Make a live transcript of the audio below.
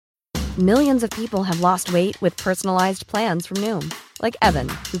Millions of people have lost weight with personalized plans from Noom. Like Evan,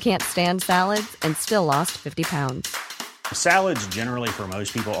 who can't stand salads and still lost 50 pounds. Salads generally for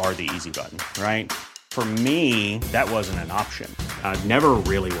most people are the easy button, right? For me, that wasn't an option. I never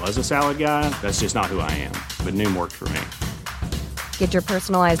really was a salad guy. That's just not who I am. But Noom worked for me. Get your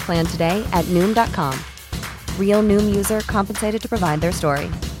personalized plan today at Noom.com. Real Noom user compensated to provide their story.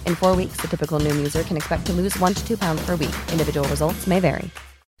 In 4 weeks, the typical Noom user can expect to lose 1 to 2 pounds per week. Individual results may vary.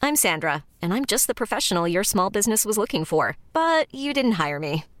 I'm Sandra, and I'm just the professional your small business was looking for. But you didn't hire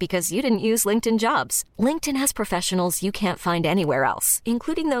me because you didn't use LinkedIn Jobs. LinkedIn has professionals you can't find anywhere else,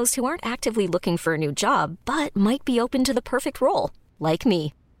 including those who aren't actively looking for a new job, but might be open to the perfect role, like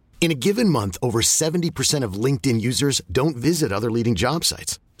me. In a given month, over 70% of LinkedIn users don't visit other leading job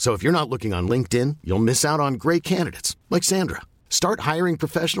sites. So if you're not looking on LinkedIn, you'll miss out on great candidates like Sandra. Start hiring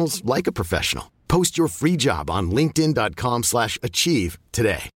professionals like a professional. Post your free job on linkedin.com/achieve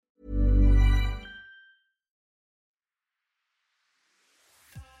today.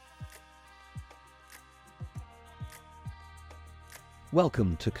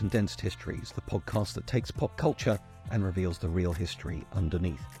 Welcome to Condensed Histories, the podcast that takes pop culture and reveals the real history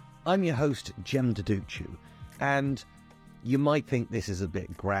underneath. I'm your host, Jem Deduccio, and you might think this is a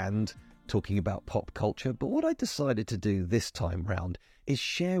bit grand, talking about pop culture, but what I decided to do this time round is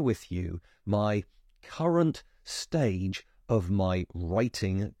share with you my current stage of my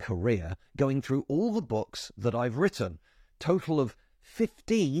writing career, going through all the books that I've written. Total of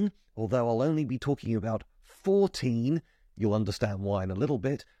 15, although I'll only be talking about 14. You'll understand why in a little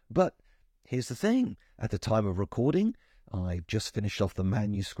bit, but here's the thing. At the time of recording, I've just finished off the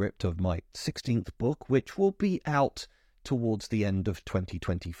manuscript of my 16th book, which will be out towards the end of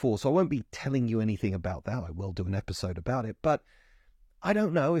 2024. So I won't be telling you anything about that. I will do an episode about it, but I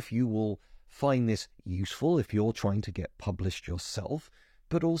don't know if you will find this useful if you're trying to get published yourself,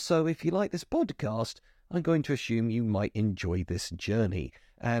 but also if you like this podcast, I'm going to assume you might enjoy this journey.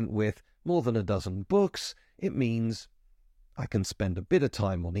 And with more than a dozen books, it means I can spend a bit of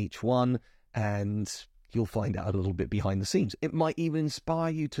time on each one, and you'll find out a little bit behind the scenes. It might even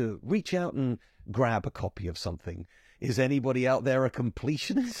inspire you to reach out and grab a copy of something. Is anybody out there a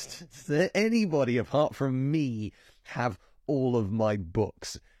completionist? Does there anybody, apart from me, have all of my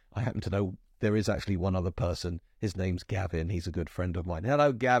books? I happen to know there is actually one other person. His name's Gavin. He's a good friend of mine.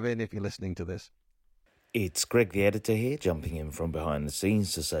 Hello, Gavin, if you're listening to this. It's Greg the editor here, jumping in from behind the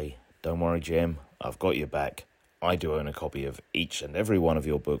scenes to say, don't worry, Jem, I've got your back. I do own a copy of each and every one of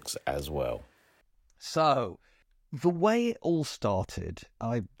your books as well. So, the way it all started,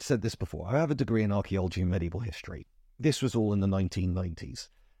 I said this before, I have a degree in archaeology and medieval history. This was all in the 1990s.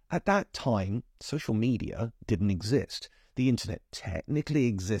 At that time, social media didn't exist. The internet technically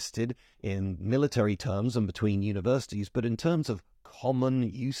existed in military terms and between universities, but in terms of common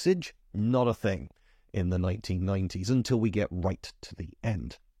usage, not a thing in the 1990s until we get right to the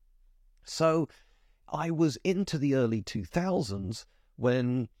end. So I was into the early 2000s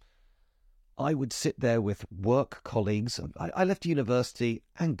when I would sit there with work colleagues. I left university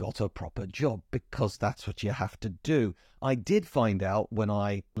and got a proper job because that's what you have to do. I did find out when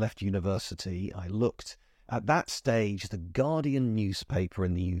I left university, I looked at that stage, the Guardian newspaper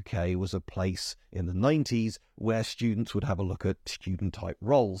in the UK was a place in the 90s where students would have a look at student-type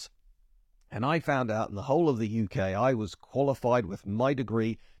roles. And I found out in the whole of the UK, I was qualified with my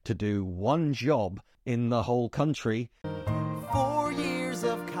degree to do one job in the whole country. 4 years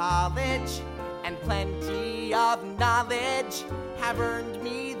of college and plenty of knowledge have earned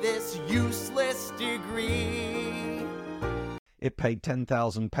me this useless degree. It paid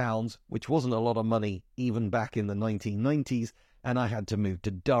 £10,000, which wasn't a lot of money even back in the 1990s, and I had to move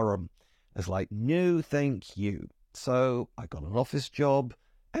to Durham. It's like, no, thank you. So I got an office job,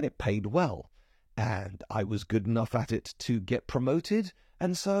 and it paid well. And I was good enough at it to get promoted,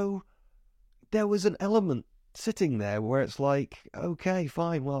 and so there was an element sitting there where it's like, okay,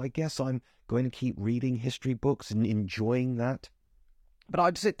 fine, well, I guess I'm going to keep reading history books and enjoying that. But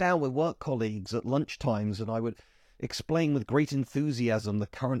I'd sit down with work colleagues at lunchtimes and I would explain with great enthusiasm the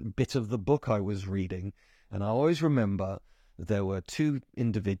current bit of the book I was reading. And I always remember there were two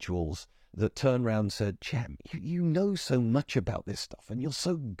individuals that turned around and said, Jem, you know so much about this stuff and you're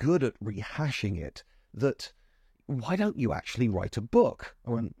so good at rehashing it that why don't you actually write a book? I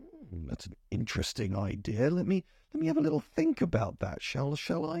went, that's an interesting idea. Let me have a little think about that, shall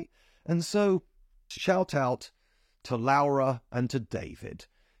I? And so, shout out to Laura and to David.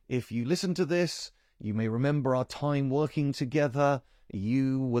 If you listen to this, you may remember our time working together.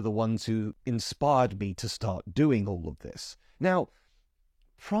 You were the ones who inspired me to start doing all of this. Now,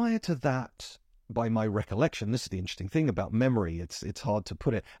 prior to that by my recollection. This is the interesting thing about memory. It's hard to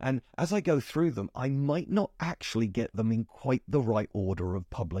put it. And as I go through them, I might not actually get them in quite the right order of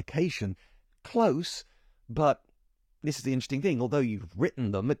publication. Close, but this is the interesting thing. Although you've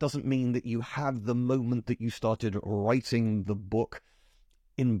written them, it doesn't mean that you have the moment that you started writing the book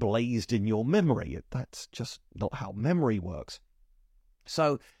emblazed in your memory. That's just not how memory works.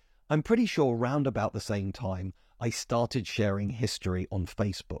 So I'm pretty sure around about the same time, I started sharing history on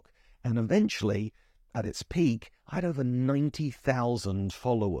Facebook. And eventually, at its peak, I had over 90,000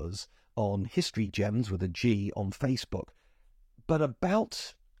 followers on History Gems with a G on Facebook. But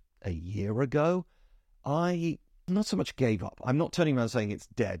about a year ago, I not so much gave up. I'm not turning around saying it's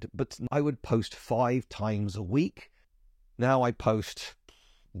dead, but I would post 5 times a week. Now I post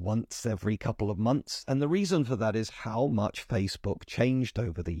once every couple of months. And the reason for that is how much Facebook changed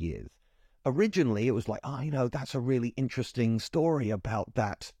over the years. Originally, it was like, that's a really interesting story about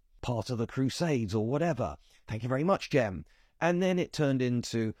that part of the Crusades or whatever. Thank you very much, Jem. And then it turned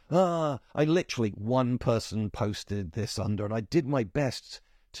into, one person posted this under, and I did my best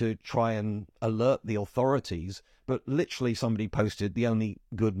to try and alert the authorities, but literally somebody posted, the only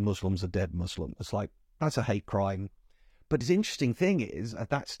good Muslims are dead Muslim. It's like, that's a hate crime. But the interesting thing is,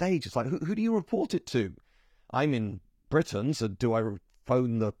 at that stage, it's like, who do you report it to? I'm in Britain, so do I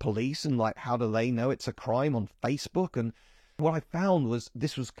phone the police? And how do they know it's a crime on Facebook? And what I found was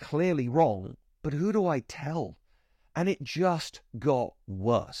this was clearly wrong, but who do I tell? And it just got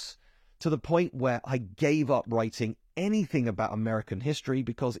worse, to the point where I gave up writing anything about American history,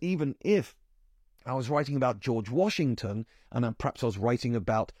 because even if I was writing about George Washington, and perhaps I was writing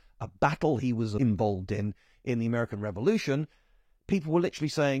about a battle he was involved in the American Revolution, people were literally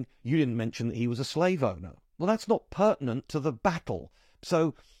saying, you didn't mention that he was a slave owner. Well, that's not pertinent to the battle.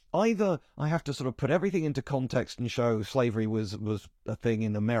 So either I have to sort of put everything into context and show slavery was a thing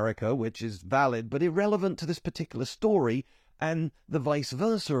in America, which is valid, but irrelevant to this particular story, and the vice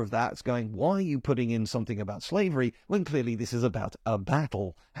versa of that. It's going, why are you putting in something about slavery when clearly this is about a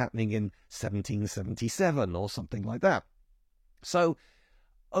battle happening in 1777 or something like that? So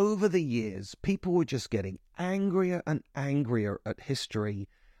over the years, people were just getting angrier and angrier at history.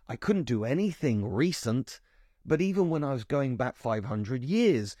 I couldn't do anything recent, but even when I was going back 500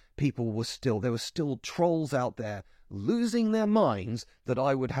 years, there were still trolls out there losing their minds that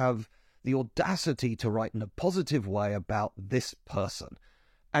I would have the audacity to write in a positive way about this person.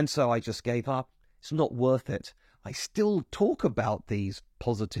 And so I just gave up. It's not worth it. I still talk about these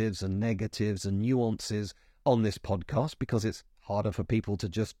positives and negatives and nuances on this podcast because it's harder for people to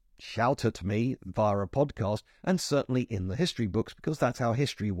just shout at me via a podcast, and certainly in the history books, because that's how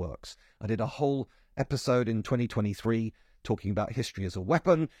history works. I did a whole episode in 2023 talking about history as a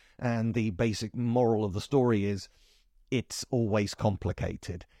weapon, and the basic moral of the story is it's always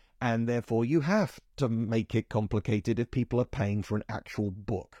complicated, and therefore you have to make it complicated if people are paying for an actual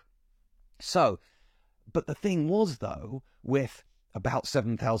book. So, but the thing was, though, with about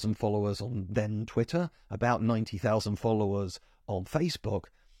 7,000 followers on then Twitter, about 90,000 followers on Facebook,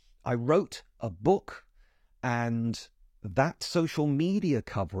 I wrote a book, and that social media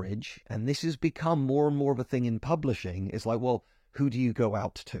coverage, and this has become more and more of a thing in publishing, is like, well, who do you go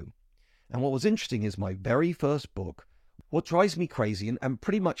out to? And what was interesting is my very first book, what drives me crazy, and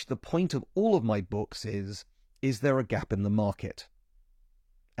pretty much the point of all of my books is there a gap in the market?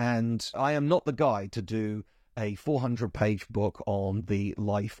 And I am not the guy to do a 400-page book on the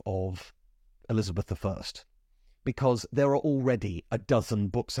life of Elizabeth I, because there are already a dozen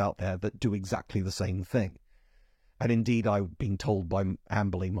books out there that do exactly the same thing. And indeed, I've been told by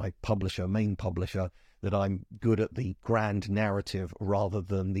Amberley, my publisher, main publisher, that I'm good at the grand narrative rather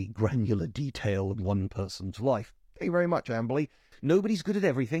than the granular detail of one person's life. Thank you very much, Amberley. Nobody's good at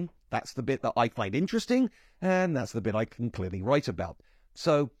everything. That's the bit that I find interesting, and that's the bit I can clearly write about.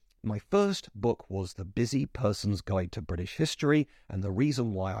 So my first book was The Busy Person's Guide to British History, and the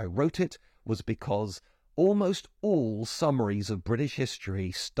reason why I wrote it was because almost all summaries of British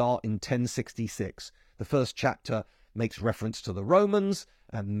history start in 1066. The first chapter makes reference to the Romans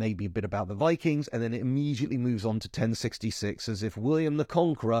and maybe a bit about the Vikings, and then it immediately moves on to 1066 as if William the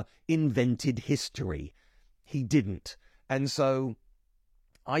Conqueror invented history. He didn't. And so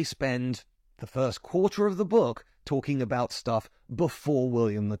I spend the first quarter of the book talking about stuff before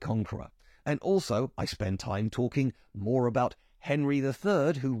William the Conqueror. And also I spend time talking more about Henry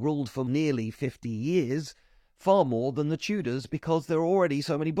III, who ruled for nearly 50 years, far more than the Tudors, because there are already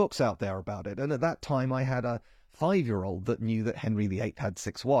so many books out there about it. And at that time I had a 5-year-old that knew that Henry VIII had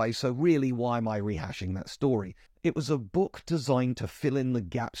 6 wives, so really why am I rehashing that story? It was a book designed to fill in the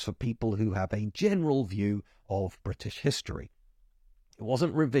gaps for people who have a general view of British history. It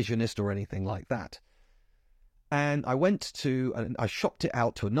wasn't revisionist or anything like that. And I shopped it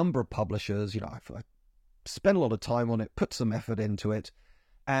out to a number of publishers. I spent a lot of time on it, put some effort into it.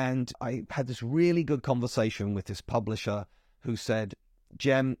 And I had this really good conversation with this publisher who said,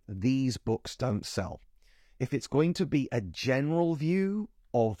 Jem, these books don't sell. If it's going to be a general view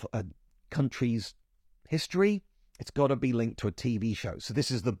of a country's history, it's got to be linked to a TV show. So this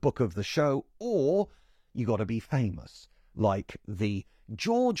is the book of the show, or you got to be famous, like the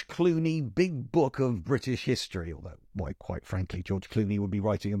George Clooney Big Book of British History, although, why, quite frankly, George Clooney would be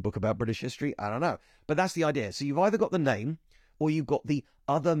writing a book about British history. I don't know. But that's the idea. So you've either got the name or you've got the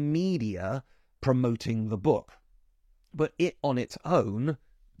other media promoting the book. But it on its own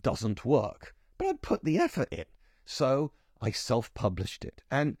doesn't work. But I put the effort in. So I self-published it.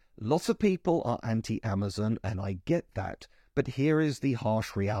 And lots of people are anti-Amazon, and I get that. But here is the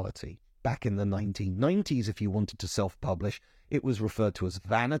harsh reality. Back in the 1990s, if you wanted to self-publish, it was referred to as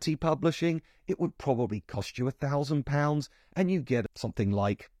vanity publishing. It would probably cost you £1,000, and you get something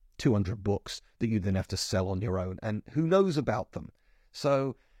like 200 books that you then have to sell on your own, and who knows about them.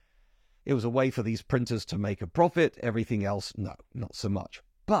 So it was a way for these printers to make a profit. Everything else, no, not so much.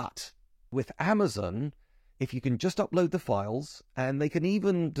 But with Amazon, if you can just upload the files, and they can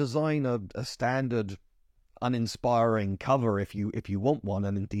even design a standard uninspiring cover if you want one,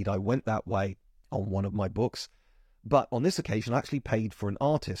 and indeed I went that way on one of my books. But on this occasion, I actually paid for an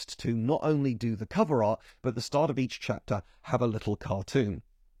artist to not only do the cover art, but at the start of each chapter have a little cartoon.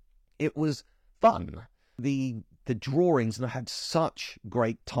 It was fun. The drawings, and I had such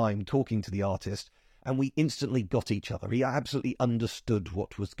great time talking to the artist, and we instantly got each other. He absolutely understood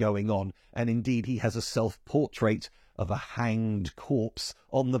what was going on, and indeed he has a self-portrait of a hanged corpse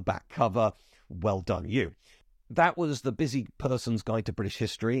on the back cover. Well done, you. That was The Busy Person's Guide to British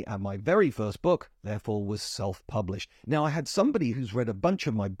History, and my very first book, therefore, was self-published. Now, I had somebody who's read a bunch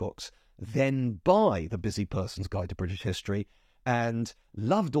of my books then buy The Busy Person's Guide to British History and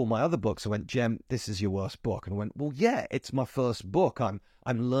loved all my other books. I went, Jem, this is your worst book. And I went, well, yeah, it's my first book. I'm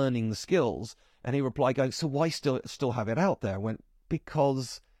learning the skills. And he replied, going, so why still have it out there? I went,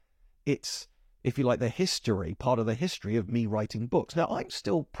 because it's, if you like, the history, part of the history of me writing books. Now, I'm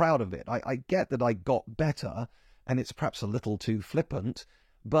still proud of it. I get that I got better, and it's perhaps a little too flippant,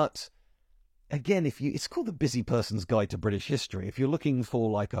 but again, it's called The Busy Person's Guide to British History. If you're looking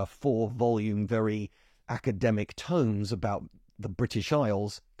for like a 4-volume, very academic tomes about the British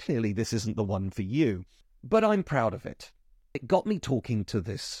Isles, clearly this isn't the one for you. But I'm proud of it. It got me talking to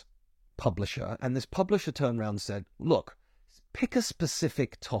this publisher, and this publisher turned around and said, look, pick a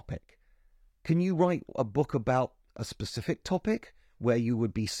specific topic. Can you write a book about a specific topic where you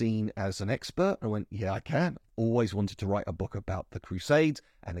would be seen as an expert? I went, yeah, I can. Always wanted to write a book about the Crusades.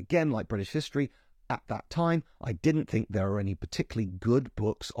 And again, like British history, at that time, I didn't think there were any particularly good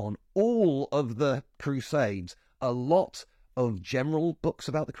books on all of the Crusades. A lot of general books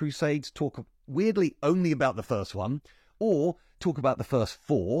about the Crusades talk weirdly only about the first one, or talk about the first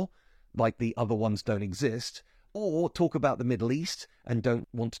 4, like the other ones don't exist, or talk about the Middle East and don't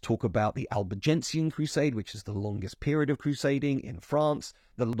want to talk about the Albigensian Crusade, which is the longest period of crusading in France,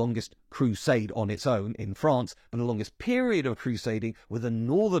 the longest crusade on its own in France, but the longest period of crusading were the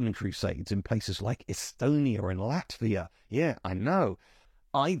Northern Crusades in places like Estonia and Latvia. Yeah, I know.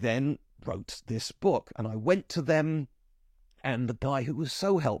 I then wrote this book, and I went to them, and the guy who was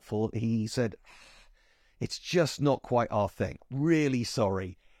so helpful, he said, it's just not quite our thing. Really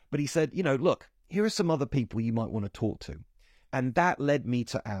sorry. But he said, look, here are some other people you might want to talk to. And that led me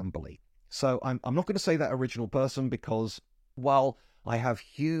to Amberley. So I'm not going to say that original person, because while I have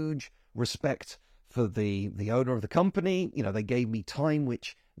huge respect for the owner of the company, they gave me time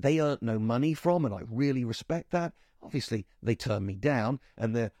which they earned no money from, and I really respect that. Obviously, they turned me down,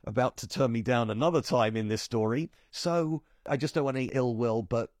 and they're about to turn me down another time in this story. So I just don't want any ill will,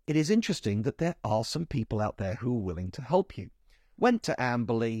 but it is interesting that there are some people out there who are willing to help you. Went to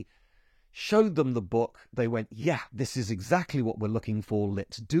Amberley, showed them the book. They went, yeah, this is exactly what we're looking for.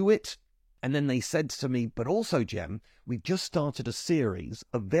 Let's do it. And then they said to me, but also, Jem, we've just started a series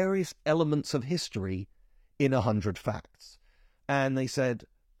of various elements of history in 100 Facts. And they said,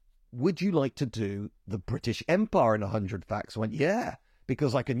 would you like to do the British Empire in 100 Facts? I went, yeah,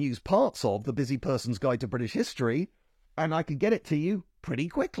 because I can use parts of The Busy Person's Guide to British History, and I can get it to you pretty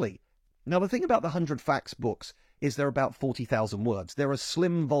quickly. Now, the thing about the 100 Facts books is they're about 40,000 words. They're a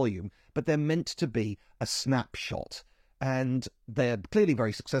slim volume, but they're meant to be a snapshot. And they're clearly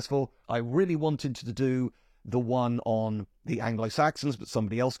very successful. I really wanted to do the one on the Anglo-Saxons, but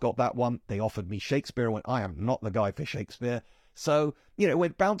somebody else got that one. They offered me Shakespeare. I went, I am not the guy for Shakespeare. So,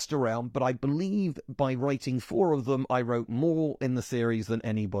 it bounced around, but I believe by writing 4 of them, I wrote more in the series than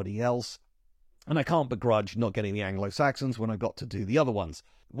anybody else. And I can't begrudge not getting the Anglo-Saxons when I got to do the other ones.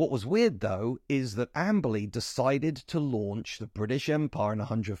 What was weird, though, is that Amberley decided to launch the British Empire in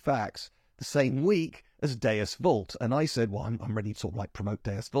 100 Facts the same week as Deus Vult. And I said, well, I'm ready to sort of like promote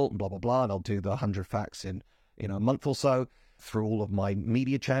Deus Vult and blah, blah, blah, and I'll do the 100 Facts in a month or so through all of my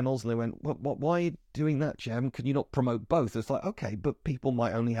media channels. And they went, why are you doing that, Jem? Can you not promote both? It's like, okay, but people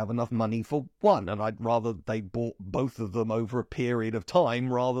might only have enough money for one, and I'd rather they bought both of them over a period of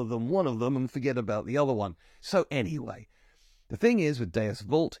time rather than one of them and forget about the other one. So anyway, the thing is with Deus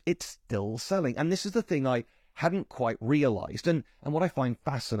Vult, it's still selling. And this is the thing I hadn't quite realized, and what I find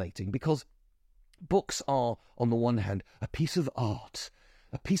fascinating, because books are, on the one hand, a piece of art,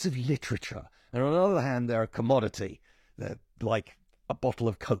 a piece of literature, and on the other hand, they're a commodity. They're like a bottle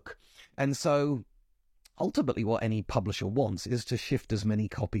of Coke. And so ultimately what any publisher wants is to shift as many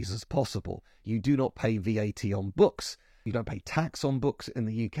copies as possible. You do not pay VAT on books. You don't pay tax on books in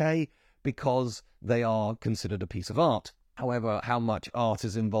the UK because they are considered a piece of art. However, how much art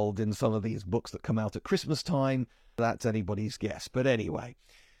is involved in some of these books that come out at Christmas time, that's anybody's guess. But anyway,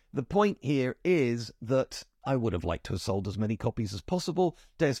 the point here is that I would have liked to have sold as many copies as possible.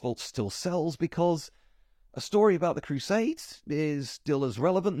 Deus Vult still sells because a story about the Crusades is still as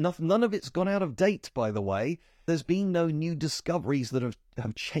relevant. None of it's gone out of date, by the way. There's been no new discoveries that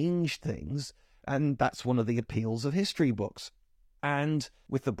have changed things, and that's one of the appeals of history books. And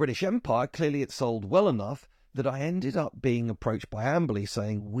with the British Empire, clearly it sold well enough that I ended up being approached by Amberley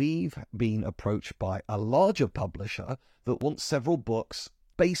saying, we've been approached by a larger publisher that wants several books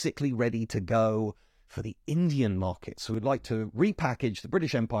basically ready to go for the Indian market. So we'd like to repackage the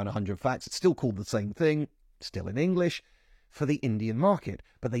British Empire in 100 Facts. It's still called the same thing, still in English, for the Indian market.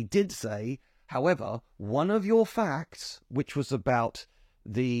 But they did say, however, one of your facts, which was about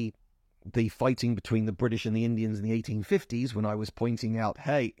the fighting between the British and the Indians in the 1850s, when I was pointing out,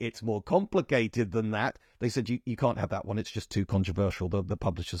 hey, it's more complicated than that, they said, you can't have that one. It's just too controversial. The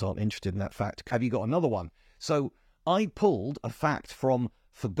publishers aren't interested in that fact. Have you got another one? So I pulled a fact from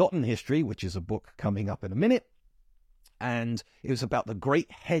Forgotten History, which is a book coming up in a minute, and it was about the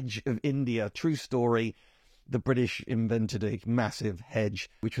Great Hedge of India, true story. The British invented a massive hedge,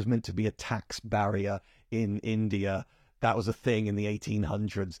 which was meant to be a tax barrier in India. That was a thing in the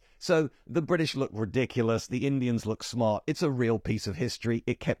 1800s. So the British look ridiculous. The Indians look smart. It's a real piece of history.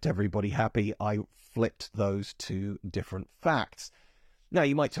 It kept everybody happy. I flipped those 2 different facts. Now,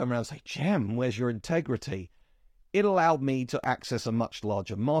 you might turn around and say, Jem, where's your integrity? It allowed me to access a much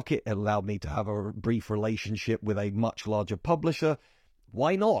larger market. It allowed me to have a brief relationship with a much larger publisher.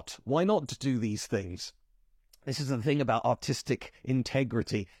 Why not? Why not do these things? This is the thing about artistic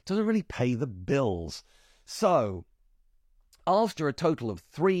integrity. It doesn't really pay the bills. So, after a total of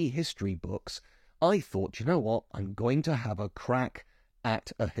 3 history books, I thought, you know what? I'm going to have a crack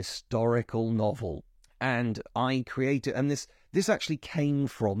at a historical novel. And I created, and this actually came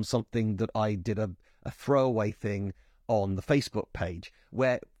from something that I did a throwaway thing on the Facebook page,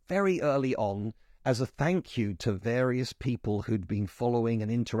 where very early on, as a thank you to various people who'd been following and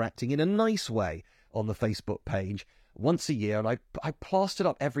interacting in a nice way on the Facebook page once a year, and I plastered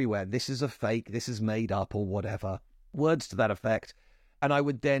up everywhere, this is a fake, this is made up, or whatever, words to that effect, and I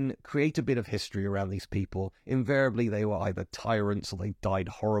would then create a bit of history around these people. Invariably, they were either tyrants or they died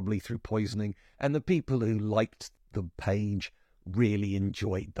horribly through poisoning, and the people who liked the page really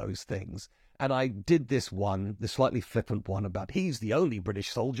enjoyed those things. And I did this slightly flippant one about he's the only British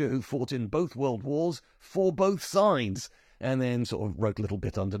soldier who fought in both world wars for both sides, and then sort of wrote a little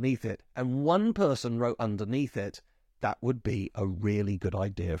bit underneath it. And one person wrote underneath it, that would be a really good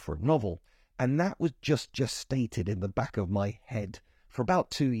idea for a novel. And that was just stated in the back of my head for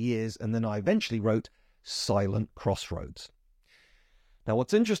about 2 years, and then I eventually wrote Silent Crossroads. Now,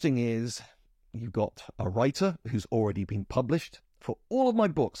 what's interesting is you've got a writer who's already been published. For all of my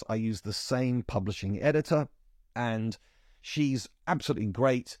books, I use the same publishing editor, and she's absolutely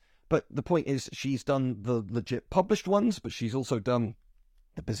great. But the point is, she's done the legit published ones, but she's also done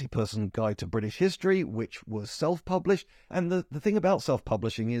The Busy Person Guide to British History, which was self-published. And the thing about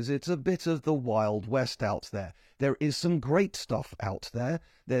self-publishing is it's a bit of the Wild West out there. There is some great stuff out there.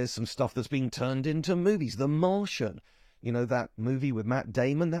 There's some stuff that's being turned into movies. The Martian, you know, that movie with Matt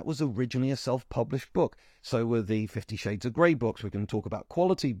Damon, that was originally a self-published book. So were the 50 Shades of Grey books. We can talk about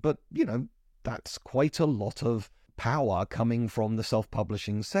quality, but, you know, that's quite a lot of power coming from the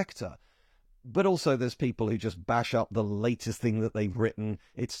self-publishing sector. But also there's people who just bash up the latest thing that they've written.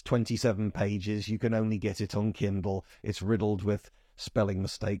 It's 27 pages. You can only get it on Kindle. It's riddled with spelling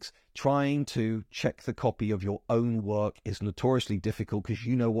mistakes. Trying to check the copy of your own work is notoriously difficult because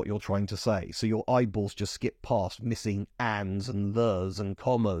you know what you're trying to say. So your eyeballs just skip past missing ands and the's and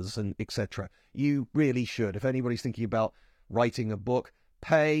commas and etc. You really should. If anybody's thinking about writing a book,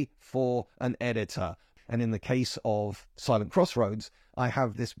 pay for an editor. And in the case of Silent Crossroads, I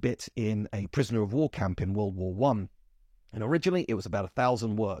have this bit in a prisoner of war camp in World War I. And originally it was about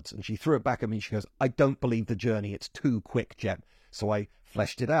 1,000 words. And she threw it back at me. She goes, "I don't believe the journey. It's too quick, Jem." So I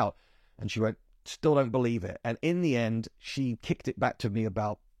fleshed it out. And she went, "Still don't believe it." And in the end, she kicked it back to me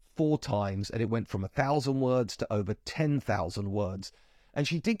about 4 times. And it went from 1,000 words to over 10,000 words. And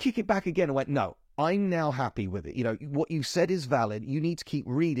she did kick it back again and went, "No, I'm now happy with it. You know, what you said is valid. You need to keep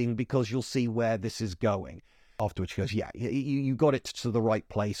reading because you'll see where this is going." After which she goes, "Yeah, you got it to the right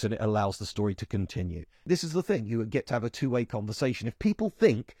place and it allows the story to continue." This is the thing. You get to have a two-way conversation. If people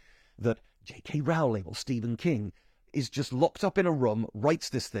think that J.K. Rowling or Stephen King is just locked up in a room, writes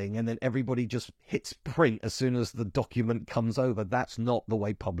this thing, and then everybody just hits print as soon as the document comes over, that's not the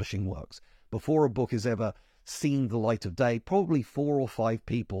way publishing works. Before a book has ever seen the light of day, probably 4 or 5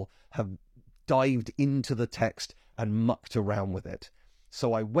 people have dived into the text and mucked around with it.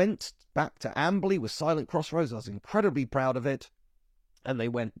 So I went back to Ambly with Silent Crossroads. I was incredibly proud of it. And they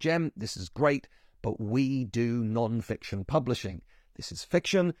went, "Jem, this is great, but we do non-fiction publishing. This is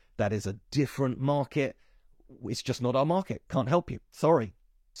fiction. That is a different market. It's just not our market. Can't help you. Sorry."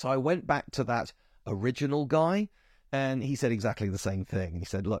 So I went back to that original guy, and he said exactly the same thing. He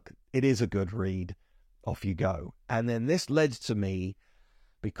said, "Look, it is a good read. Off you go." And then this led to me,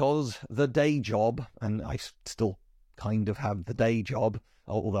 because the day job, and I still kind of have the day job,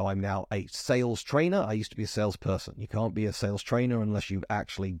 although I'm now a sales trainer. I used to be a salesperson. You can't be a sales trainer unless you've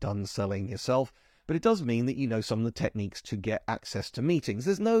actually done selling yourself. But it does mean that you know some of the techniques to get access to meetings.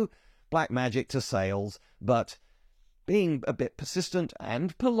 There's no black magic to sales, but being a bit persistent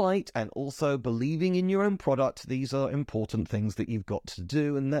and polite and also believing in your own product, these are important things that you've got to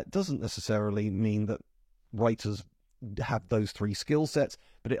do. And that doesn't necessarily mean that writers have those 3 skill sets,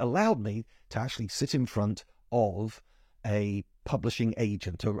 but it allowed me to actually sit in front of a publishing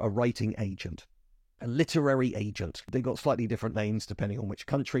agent, a writing agent, a literary agent. They've got slightly different names depending on which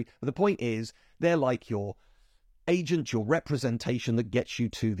country. But the point is, they're like your agent, your representation that gets you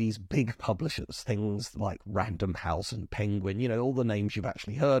to these big publishers, things like Random House and Penguin, you know, all the names you've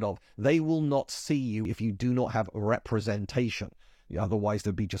actually heard of. They will not see you if you do not have representation. Otherwise,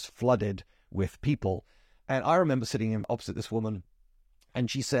 they'll be just flooded with people. And I remember sitting opposite this woman, and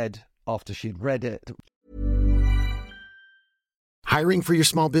she said, after she'd read it, Hiring for your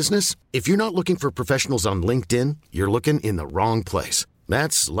small business? If you're not looking for professionals on LinkedIn, you're looking in the wrong place.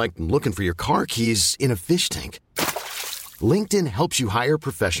 That's like looking for your car keys in a fish tank. LinkedIn helps you hire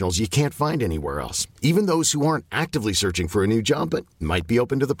professionals you can't find anywhere else, even those who aren't actively searching for a new job but might be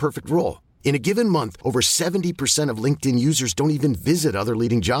open to the perfect role. In a given month, over 70% of LinkedIn users don't even visit other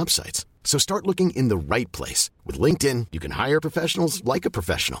leading job sites. So start looking in the right place. With LinkedIn, you can hire professionals like a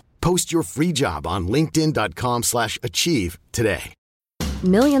professional. Post your free job on linkedin.com/achieve today.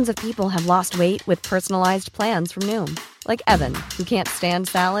 Millions of people have lost weight with personalized plans from Noom. Like Evan, who can't stand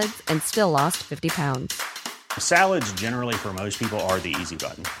salads and still lost 50 pounds. Salads generally for most people are the easy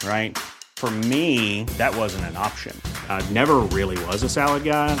button, right? For me, that wasn't an option. I never really was a salad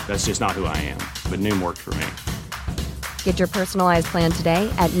guy. That's just not who I am. But Noom worked for me. Get your personalized plan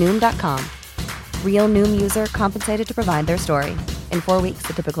today at Noom.com. Real Noom user compensated to provide their story. In 4 weeks,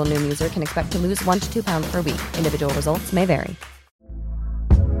 the typical Noom user can expect to lose 1 to 2 pounds per week. Individual results may vary.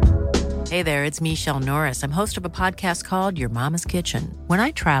 Hey there, it's Michelle Norris. I'm host of a podcast called Your Mama's Kitchen. When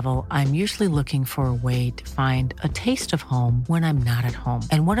I travel, I'm usually looking for a way to find a taste of home when I'm not at home.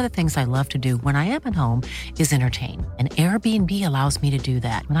 And one of the things I love to do when I am at home is entertain. And Airbnb allows me to do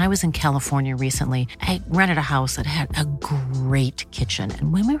that. When I was in California recently, I rented a house that had a great kitchen.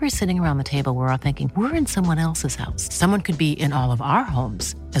 And when we were sitting around the table, we're all thinking, we're in someone else's house. Someone could be in all of our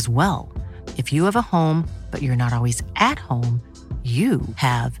homes as well. If you have a home, but you're not always at home, you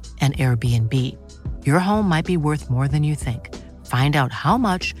have an Airbnb. Your home might be worth more than you think. Find out how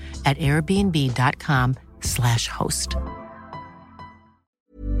much at airbnb.com/host.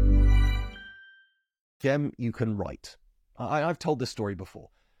 Jem, you can write. I've told this story before.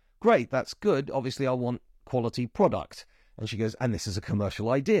 Great, that's good. Obviously, I want quality product. And she goes, and this is a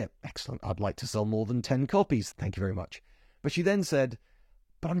commercial idea. Excellent. I'd like to sell more than 10 copies. Thank you very much. But she then said,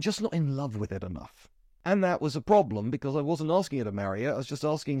 but I'm just not in love with it enough. And that was a problem because I wasn't asking her to marry her. I was just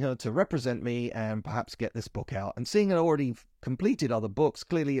asking her to represent me and perhaps get this book out. And seeing I already completed other books,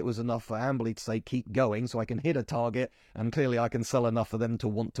 clearly it was enough for Ambly to say, keep going so I can hit a target. And clearly I can sell enough for them to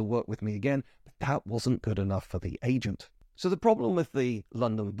want to work with me again. But that wasn't good enough for the agent. So the problem with the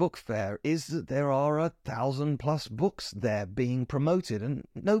London Book Fair is that there are 1,000+ books there being promoted, and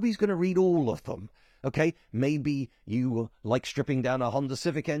nobody's going to read all of them. Okay, maybe you like stripping down a Honda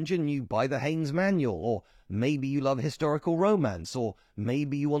Civic engine, you buy the Haynes Manual, or maybe you love historical romance, or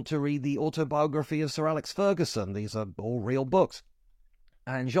maybe you want to read the autobiography of Sir Alex Ferguson. These are all real books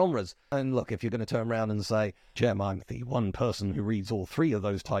and genres. And look, if you're going to turn around and say, Jem, I'm the one person who reads all three of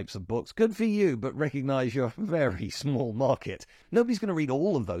those types of books, good for you, but recognize your very small market. Nobody's going to read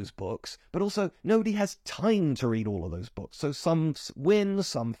all of those books, but also nobody has time to read all of those books. So some win,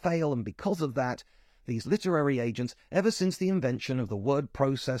 some fail, and because of that, these literary agents, ever since the invention of the word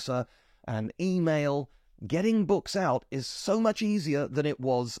processor and email, getting books out is so much easier than it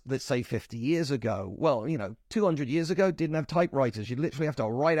was, let's say, 50 years ago. Well, 200 years ago, didn't have typewriters. You'd literally have to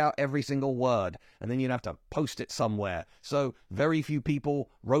write out every single word, and then you'd have to post it somewhere. So very few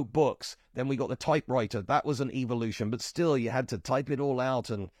people wrote books. Then we got the typewriter. That was an evolution, but still you had to type it all out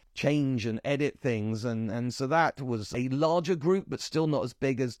and change and edit things. And so that was a larger group, but still not as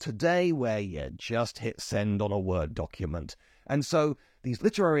big as today, where you just hit send on a Word document. And so these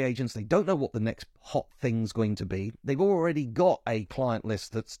literary agents, they don't know what the next hot thing's going to be. They've already got a client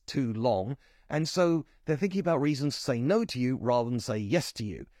list that's too long. And so they're thinking about reasons to say no to you rather than say yes to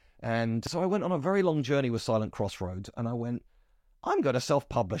you. And so I went on a very long journey with Silent Crossroads, and I went, I'm going to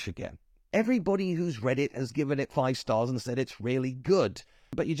self-publish again. Everybody who's read it has given it 5 stars and said it's really good.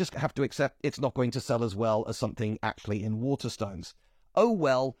 But you just have to accept it's not going to sell as well as something actually in Waterstones. Oh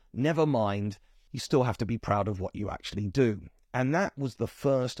well, never mind. You still have to be proud of what you actually do. And that was the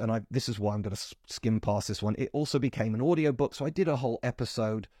first, and this is why I'm going to skim past this one. It also became an audiobook, so I did a whole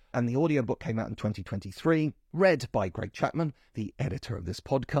episode, and the audiobook came out in 2023, read by Greg Chapman, the editor of this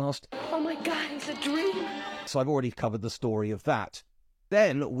podcast. Oh my God, it's a dream. So I've already covered the story of that.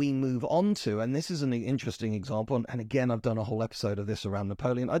 Then we move on to, and this is an interesting example, and again, I've done a whole episode of this around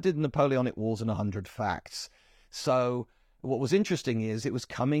Napoleon. I did Napoleonic Wars and 100 Facts. So what was interesting is it was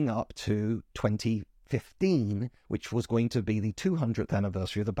coming up to 2015, which was going to be the 200th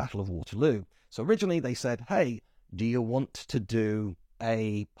anniversary of the Battle of Waterloo. So originally they said, hey, do you want to do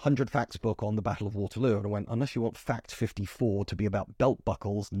a 100 Facts book on the Battle of Waterloo? And I went, unless you want Fact 54 to be about belt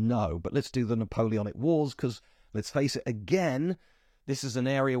buckles, no. But let's do the Napoleonic Wars, because let's face it, again, this is an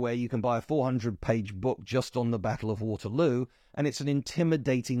area where you can buy a 400-page book just on the Battle of Waterloo, and it's an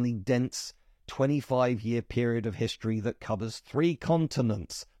intimidatingly dense 25-year period of history that covers 3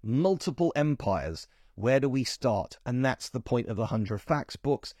 continents, multiple empires. Where do we start? And that's the point of the 100 Facts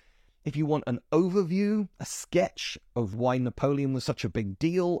books. If you want an overview, a sketch of why Napoleon was such a big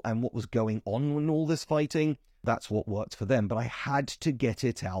deal and what was going on in all this fighting, that's what worked for them. But I had to get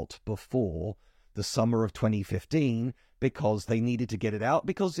it out before the summer of 2015 because they needed to get it out,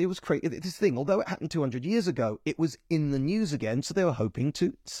 because it was this thing, although it happened 200 years ago, it was in the news again, so they were hoping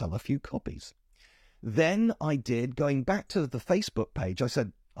to sell a few copies. Then I did, going back to the Facebook page, I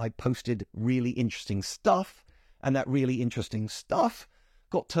said I posted really interesting stuff, and that really interesting stuff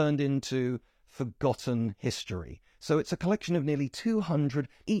got turned into Forgotten History. So it's a collection of nearly 200.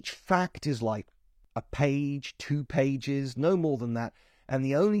 Each fact is like a page, 2 pages, no more than that. And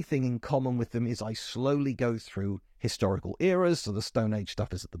the only thing in common with them is I slowly go through historical eras. So the Stone Age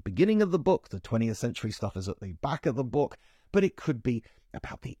stuff is at the beginning of the book, the 20th century stuff is at the back of the book, but it could be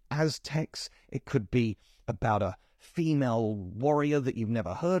about the Aztecs, it could be about a female warrior that you've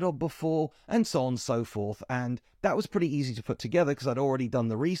never heard of before, and so on and so forth. And that was pretty easy to put together because I'd already done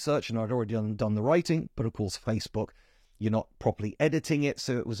the research and I'd already done the writing. But of course, Facebook, you're not properly editing it,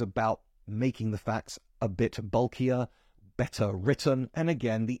 so it was about making the facts a bit bulkier, better written, and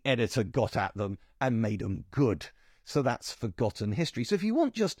again, the editor got at them and made them good. So that's Forgotten History. So if you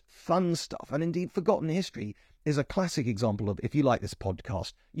want just fun stuff, and indeed Forgotten History is a classic example of, if you like this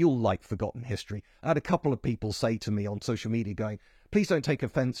podcast, you'll like Forgotten History. I had a couple of people say to me on social media going, please don't take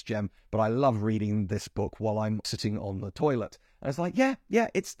offense, Jem, but I love reading this book while I'm sitting on the toilet. And it's like, yeah,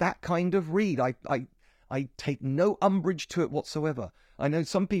 it's that kind of read. I take no umbrage to it whatsoever. I know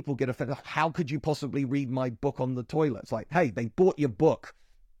some people get offended. How could you possibly read my book on the toilet? It's like, hey, they bought your book.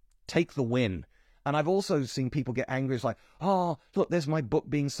 Take the win. And I've also seen people get angry. It's like, oh, look, there's my book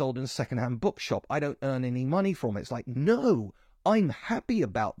being sold in a secondhand bookshop. I don't earn any money from it. It's like, no, I'm happy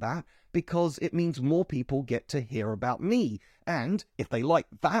about that because it means more people get to hear about me. And if they like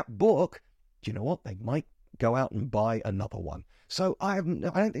that book, do you know what? They might go out and buy another one. So I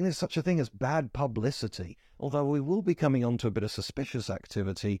don't think there's such a thing as bad publicity, although we will be coming on to a bit of suspicious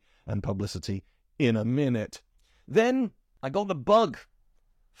activity and publicity in a minute. Then I got the bug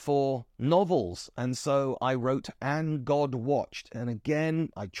for novels, and so I wrote And God Watched. And again,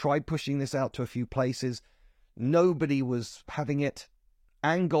 I tried pushing this out to a few places. Nobody was having it.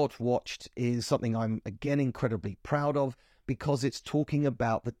 And God Watched is something I'm, again, incredibly proud of, because it's talking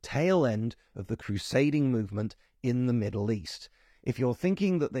about the tail end of the crusading movement in the Middle East. If you're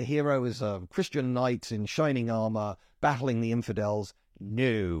thinking that the hero is a Christian knight in shining armor battling the infidels,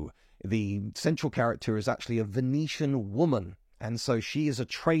 no. The central character is actually a Venetian woman, and so she is a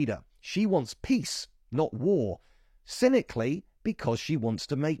trader. She wants peace, not war. Cynically, because she wants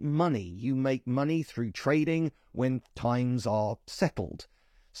to make money. You make money through trading when times are settled.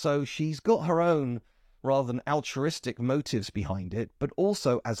 So she's got her own rather than altruistic motives behind it, but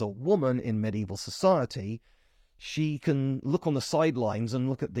also as a woman in medieval society, she can look on the sidelines and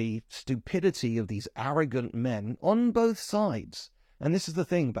look at the stupidity of these arrogant men on both sides. And this is the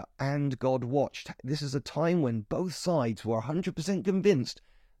thing about And God Watched. This is a time when both sides were 100% convinced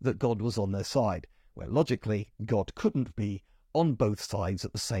that God was on their side, where logically God couldn't be on both sides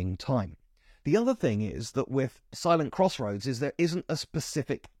at the same time. The other thing is that with Silent Crossroads is there isn't a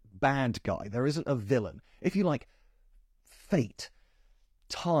specific bad guy. There isn't a villain. If you like, fate,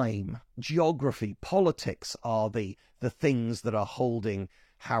 time, geography, politics are the things that are holding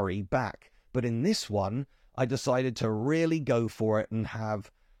Harry back. But in this one, I decided to really go for it and have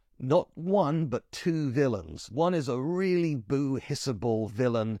not one, but two villains. One is a really boo-hissable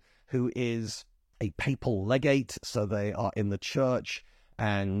villain who is a papal legate, so they are in the church,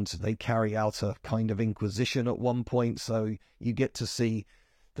 and they carry out a kind of inquisition at one point, so you get to see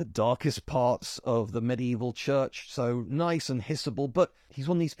the darkest parts of the medieval church. So nice and hissable, but he's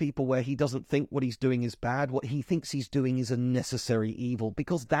one of these people where he doesn't think what he's doing is bad. What he thinks he's doing is a necessary evil,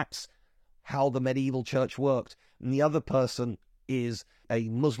 because that's how the medieval church worked. And the other person is a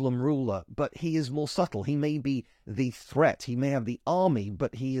Muslim ruler, but he is more subtle. He may be the threat, he may have the army,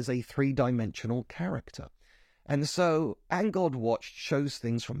 but he is a three-dimensional character. And so And God Watched shows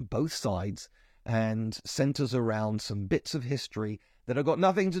things from both sides and centers around some bits of history that have got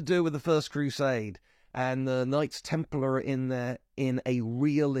nothing to do with the First Crusade, and the Knights Templar are in there in a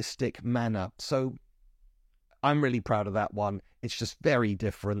realistic manner. So I'm really proud of that one. It's just very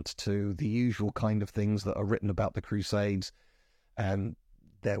different to the usual kind of things that are written about the Crusades. And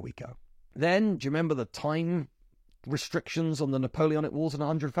there we go. Then, do you remember the time restrictions on the Napoleonic Wars in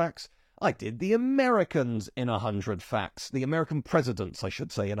 100 Facts? I did the Americans in 100 Facts. The American presidents, I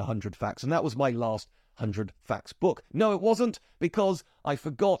should say, in 100 Facts. And that was my last 100 Facts book. No, it wasn't, because I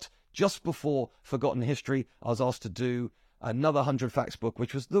forgot, just before Forgotten History, I was asked to do another 100 Facts book,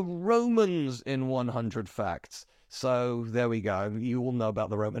 which was the Romans in 100 Facts. So there we go. You all know about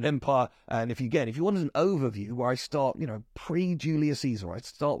the Roman Empire. And if you wanted an overview where I start, pre-Julius Caesar, I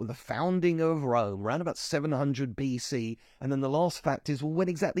start with the founding of Rome, around about 700 BC. And then the last fact is, well, when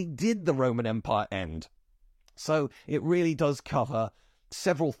exactly did the Roman Empire end? So it really does cover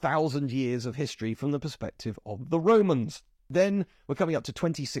several thousand years of history from the perspective of the Romans. Then we're coming up to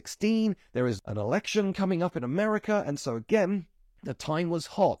 2016. There is an election coming up in America. And so again, the time was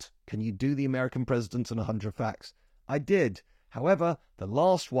hot. Can you do the American presidents in 100 Facts? I did. However, the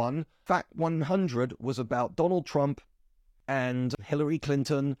last one, Fact 100, was about Donald Trump and Hillary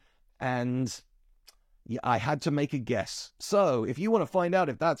Clinton, and I had to make a guess. So if you want to find out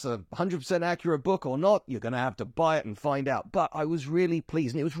if that's a 100% accurate book or not, you're going to have to buy it and find out. But I was really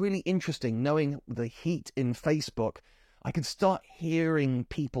pleased, and it was really interesting knowing the heat in Facebook. I could start hearing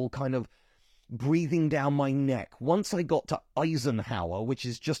people kind of breathing down my neck. Once I got to Eisenhower, which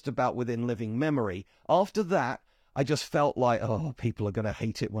is just about within living memory, after that, I just felt like, oh, people are going to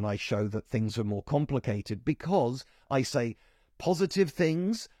hate it when I show that things are more complicated, because I say positive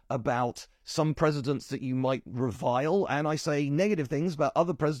things about some presidents that you might revile, and I say negative things about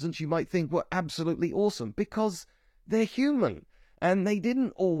other presidents you might think were absolutely awesome, because they're human, and they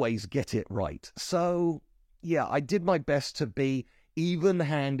didn't always get it right. So, yeah, I did my best to be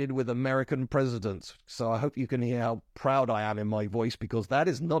even-handed with American presidents. So I hope you can hear how proud I am in my voice, because that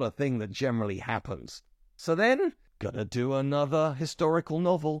is not a thing that generally happens. So then, gonna do another historical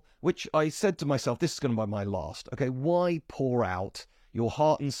novel, which I said to myself, this is gonna be my last. Okay, why pour out your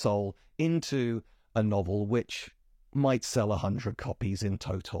heart and soul into a novel which might sell 100 copies in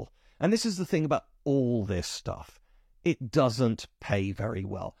total? And this is the thing about all this stuff. It doesn't pay very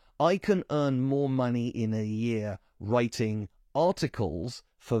well. I can earn more money in a year writing articles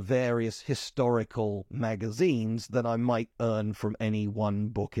for various historical magazines than I might earn from any one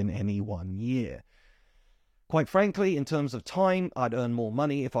book in any one year. Quite frankly, in terms of time, I'd earn more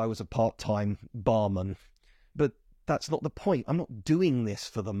money if I was a part-time barman. But that's not the point. I'm not doing this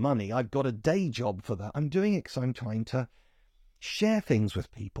for the money. I've got a day job for that. I'm doing it because I'm trying to share things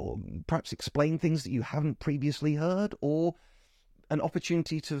with people, perhaps explain things that you haven't previously heard, or an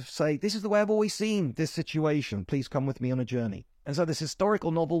opportunity to say, this is the way I've always seen this situation. Please come with me on a journey. And so this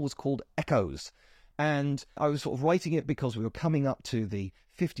historical novel was called Echoes. And I was sort of writing it because we were coming up to the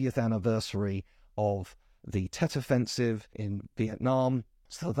 50th anniversary of the Tet Offensive in Vietnam.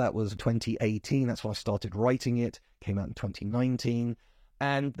 So that was 2018. That's when I started writing it. Came out in 2019.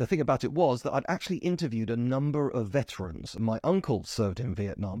 And the thing about it was that I'd actually interviewed a number of veterans. My uncle served in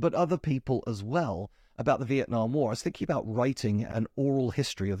Vietnam, but other people as well about the Vietnam War. I was thinking about writing an oral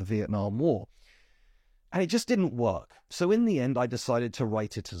history of the Vietnam War. And it just didn't work. So in the end, I decided to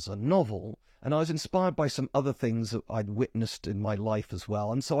write it as a novel. And I was inspired by some other things that I'd witnessed in my life as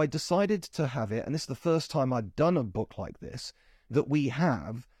well. And so I decided to have it, and this is the first time I'd done a book like this, that we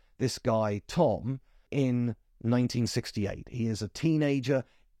have this guy, Tom, in 1968. He is a teenager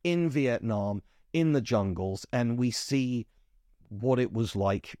in Vietnam, in the jungles, and we see what it was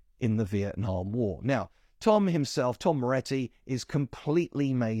like in the Vietnam War. Now, Tom himself, Tom Moretti, is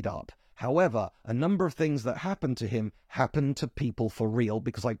completely made up. However, a number of things that happened to him happened to people for real,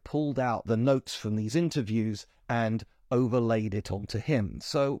 because I pulled out the notes from these interviews and overlaid it onto him.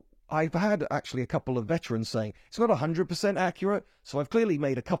 So I've had actually a couple of veterans saying it's not 100% accurate, so I've clearly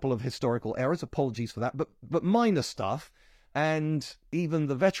made a couple of historical errors. Apologies for that, but minor stuff. And even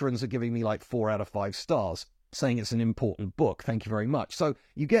the veterans are giving me like 4 out of 5 stars, saying it's an important book. Thank you very much. So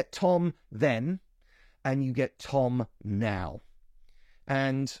you get Tom then, and you get Tom now.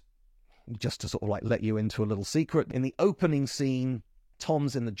 And just to sort of like let you into a little secret, in the opening scene,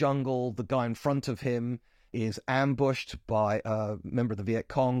 Tom's in the jungle. The guy in front of him is ambushed by a member of the Viet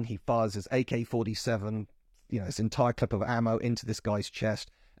Cong. He fires his AK-47, this entire clip of ammo into this guy's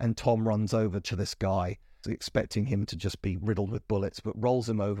chest, and Tom runs over to this guy, expecting him to just be riddled with bullets, but rolls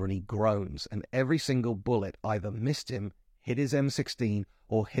him over and he groans. And every single bullet either missed him, hit his M16,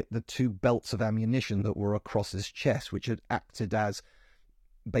 or hit the 2 belts of ammunition that were across his chest, which had acted as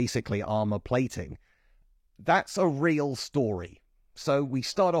basically armor plating. That's a real story. So we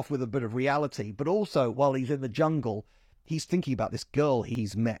start off with a bit of reality, but also while he's in the jungle, he's thinking about this girl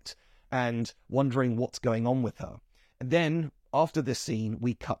he's met and wondering what's going on with her. And then after this scene,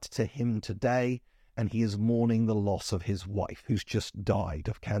 we cut to him today, and he is mourning the loss of his wife, who's just died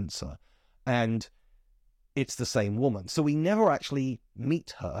of cancer. And it's the same woman. So we never actually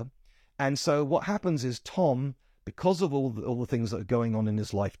meet her. And so what happens is Tom, because of all the things that are going on in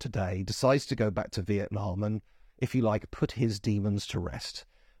his life today, decides to go back to Vietnam and, if you like, put his demons to rest.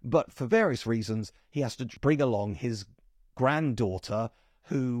 But for various reasons, he has to bring along his granddaughter,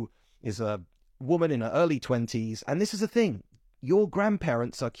 who is a woman in her early 20s. And this is the thing. Your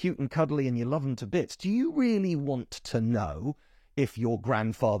grandparents are cute and cuddly and you love them to bits. Do you really want to know if your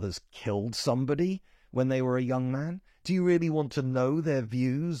grandfathers killed somebody when they were a young man? Do you really want to know their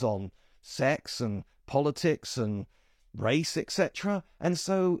views on sex and politics and race, etc.? And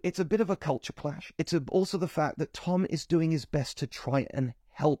so it's a bit of a culture clash. It's also the fact that Tom is doing his best to try and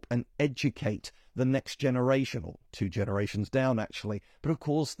help and educate the next generation, or 2 generations down actually. But of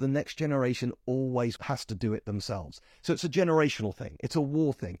course, the next generation always has to do it themselves. So it's a generational thing. It's a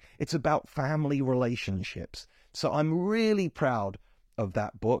war thing. It's about family relationships. So I'm really proud of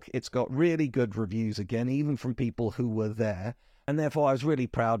that book. It's got really good reviews again, even from people who were there. And therefore I was really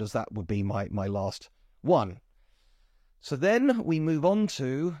proud, as that would be my last one. So then we move on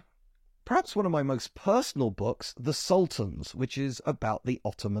to perhaps one of my most personal books, The Sultans, which is about the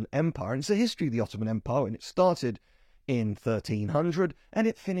Ottoman Empire. And it's a history of the Ottoman Empire, and it started in 1300 and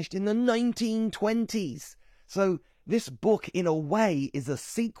it finished in the 1920s. So this book, in a way, is a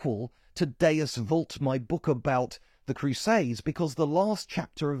sequel to Deus Vult, my book about the Crusades, because the last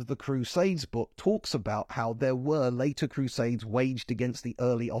chapter of the Crusades book talks about how there were later crusades waged against the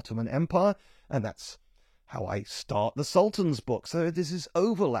early Ottoman Empire, and that's how I start the Sultans book. So this is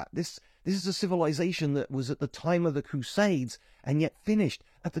overlap. This is a civilization that was at the time of the Crusades and yet finished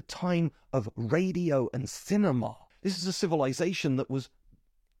at the time of radio and cinema. This is a civilization that was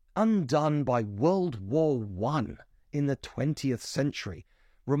undone by World War I in the 20th century.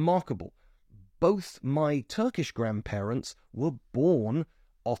 Remarkable. Both my Turkish grandparents were born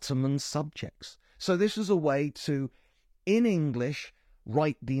Ottoman subjects. So this was a way to, in English,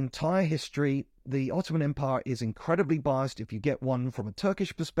 write the entire history. The Ottoman Empire is incredibly biased. If you get one from a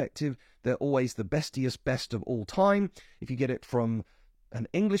Turkish perspective, they're always the bestiest best of all time. If you get it from an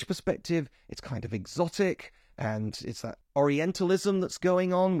English perspective, it's kind of exotic, and it's that Orientalism that's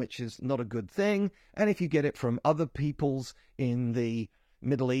going on, which is not a good thing. And if you get it from other peoples in the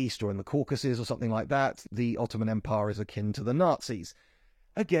Middle East or in the Caucasus or something like that, the Ottoman Empire is akin to the Nazis.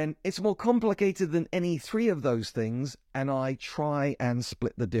 Again, it's more complicated than any 3 of those things, and I try and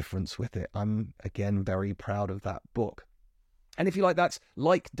split the difference with it. I'm, again, very proud of that book. And if you like, that's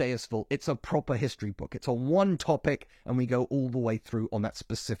like Deisville. It's a proper history book. It's on one topic, and we go all the way through on that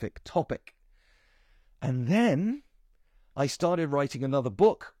specific topic. And then I started writing another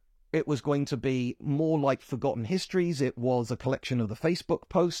book. It was going to be more like Forgotten Histories. It was a collection of the Facebook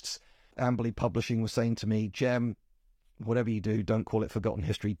posts. Amberley Publishing was saying to me, Jem, whatever you do, don't call it Forgotten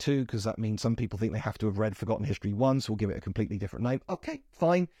History 2, because that means some people think they have to have read Forgotten History 1, so we'll give it a completely different name. Okay,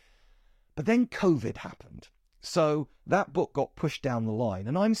 fine. But then COVID happened. So that book got pushed down the line,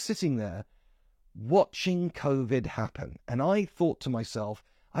 and I'm sitting there watching COVID happen. And I thought to myself,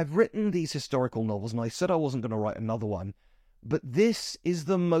 I've written these historical novels, and I said I wasn't going to write another one, but this is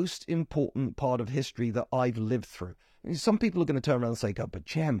the most important part of history that I've lived through. Some people are going to turn around and say, but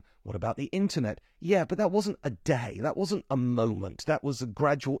Jem, what about the internet? Yeah, but that wasn't a day. That wasn't a moment. That was a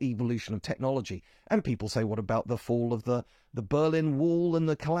gradual evolution of technology. And people say, what about the fall of the Berlin Wall and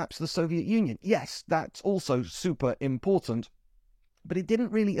the collapse of the Soviet Union? Yes, that's also super important, but it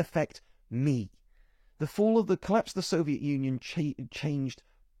didn't really affect me. The collapse of the Soviet Union changed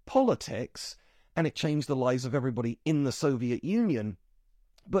politics, and it changed the lives of everybody in the Soviet Union.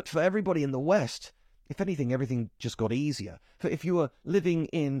 But for everybody in the West, if anything, everything just got easier. For if you were living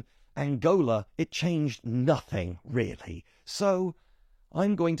in Angola, it changed nothing, really. So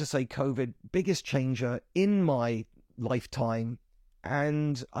I'm going to say COVID, biggest changer in my lifetime,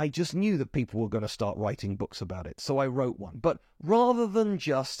 and I just knew that people were going to start writing books about it. So I wrote one. But rather than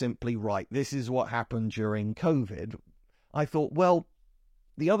just simply write, this is what happened during COVID, I thought, well,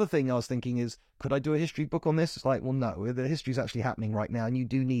 the other thing I was thinking is, could I do a history book on this? It's like, well, no, the history's actually happening right now, and you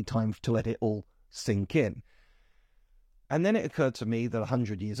do need time to let it all sink in. And then it occurred to me that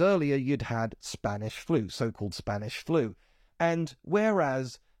 100 years earlier, you'd had Spanish flu, so-called Spanish flu. And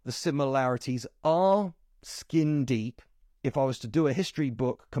whereas the similarities are skin deep, if I was to do a history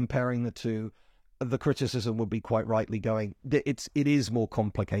book comparing the two, the criticism would be quite rightly going, it is more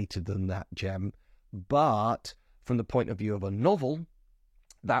complicated than that, Jem. But from the point of view of a novel,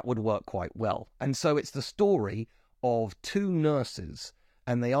 that would work quite well. And so it's the story of two nurses,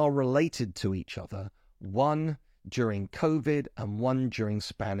 and they are related to each other, one during COVID and one during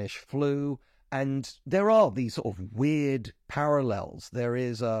Spanish flu. And there are these sort of weird parallels. There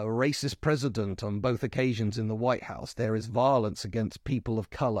is a racist president on both occasions in the White House. There is violence against people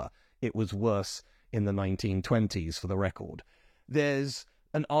of color. It was worse in the 1920s, for the record. There's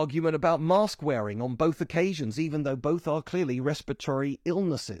an argument about mask wearing on both occasions, even though both are clearly respiratory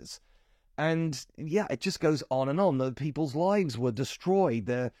illnesses. And yeah, it just goes on and on. The people's lives were destroyed,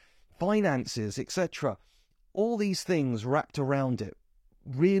 their finances, etc. All these things wrapped around it.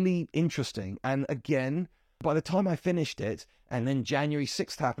 Really interesting. And again, by the time I finished it, and then January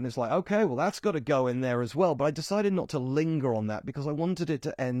 6th happened, it's like, okay, well, that's got to go in there as well. But I decided not to linger on that because I wanted it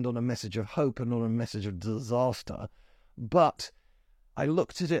to end on a message of hope and not a message of disaster. But I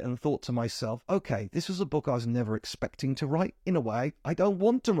looked at it and thought to myself, okay, this was a book I was never expecting to write. In a way, I don't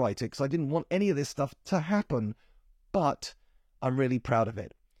want to write it because I didn't want any of this stuff to happen. But I'm really proud of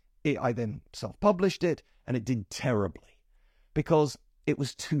it. I then self-published it, and it did terribly because it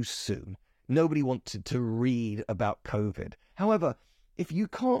was too soon. Nobody wanted to read about COVID. However, if you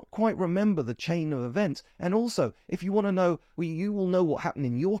can't quite remember the chain of events, and also if you want to know, well, you will know what happened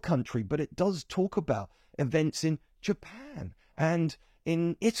in your country, but it does talk about events in Japan and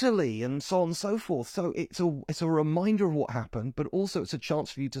in Italy and so on and so forth. So it's a reminder of what happened, but also it's a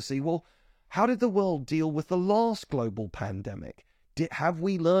chance for you to see, well, how did the world deal with the last global pandemic? Have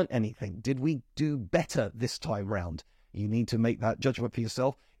we learned anything? Did we do better this time round? You need to make that judgment for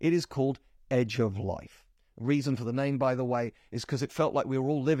yourself. It is called Edge of Life. Reason for the name, by the way, is because it felt like we were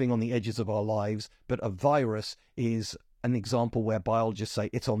all living on the edges of our lives, but a virus is an example where biologists say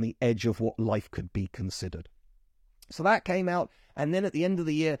it's on the edge of what life could be considered. So that came out, and then at the end of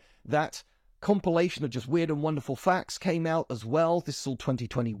the year, that compilation of just weird and wonderful facts came out as well. This is all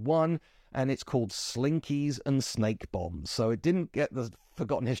 2021, and it's called Slinkies and Snake Bombs. So it didn't get the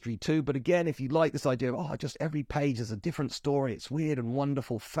Forgotten History 2, but again, if you like this idea of, just every page is a different story, it's weird and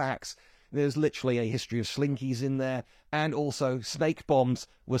wonderful facts, there's literally a history of slinkies in there, and also snake bombs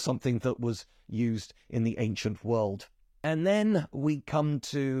were something that was used in the ancient world. And then we come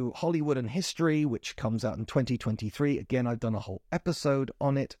to Hollywood and History, which comes out in 2023. Again, I've done a whole episode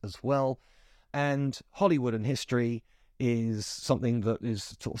on it as well. And Hollywood and History is something that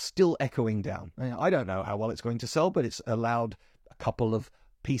is sort of still echoing down. I don't know how well it's going to sell, but it's allowed a couple of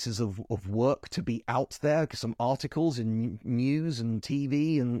pieces of work to be out there, some articles in news and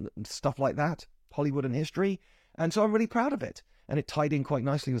TV and stuff like that, Hollywood and History. And so I'm really proud of it. And it tied in quite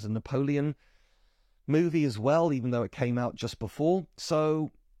nicely with the Napoleon movie as well, even though it came out just before.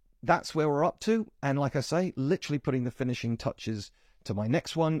 So that's where we're up to. And like I say, literally putting the finishing touches to my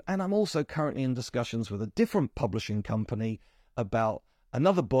next one. And I'm also currently in discussions with a different publishing company about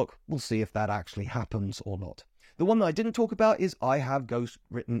another book. We'll see if that actually happens or not. The one that I didn't talk about is I have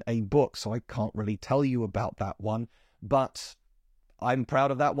ghostwritten a book, so I can't really tell you about that one, but I'm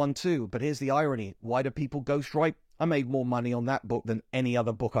proud of that one too. But here's the irony. Why do people ghostwrite? I made more money on that book than any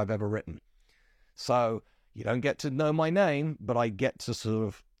other book I've ever written. So you don't get to know my name, but I get to sort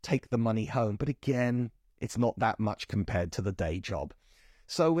of take the money home. But again, it's not that much compared to the day job.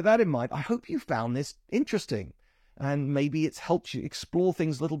 So with that in mind, I hope you found this interesting, and maybe it's helped you explore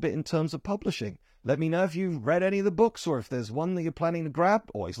things a little bit in terms of publishing. Let me know if you've read any of the books or if there's one that you're planning to grab.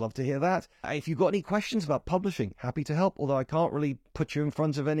 Always love to hear that. If you've got any questions about publishing, happy to help, although I can't really put you in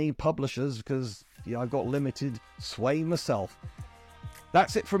front of any publishers because I've got limited sway myself.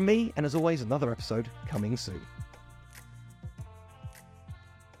 That's it from me, and as always, another episode coming soon.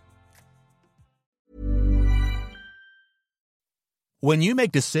 When you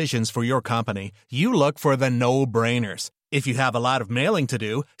make decisions for your company, you look for the no-brainers. If you have a lot of mailing to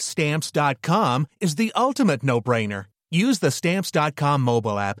do, Stamps.com is the ultimate no-brainer. Use the Stamps.com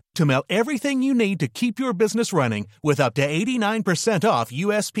mobile app to mail everything you need to keep your business running with up to 89% off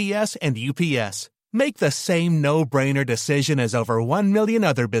USPS and UPS. Make the same no-brainer decision as over 1 million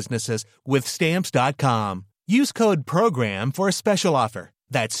other businesses with Stamps.com. Use code PROGRAM for a special offer.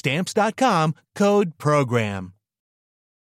 That's Stamps.com, code PROGRAM.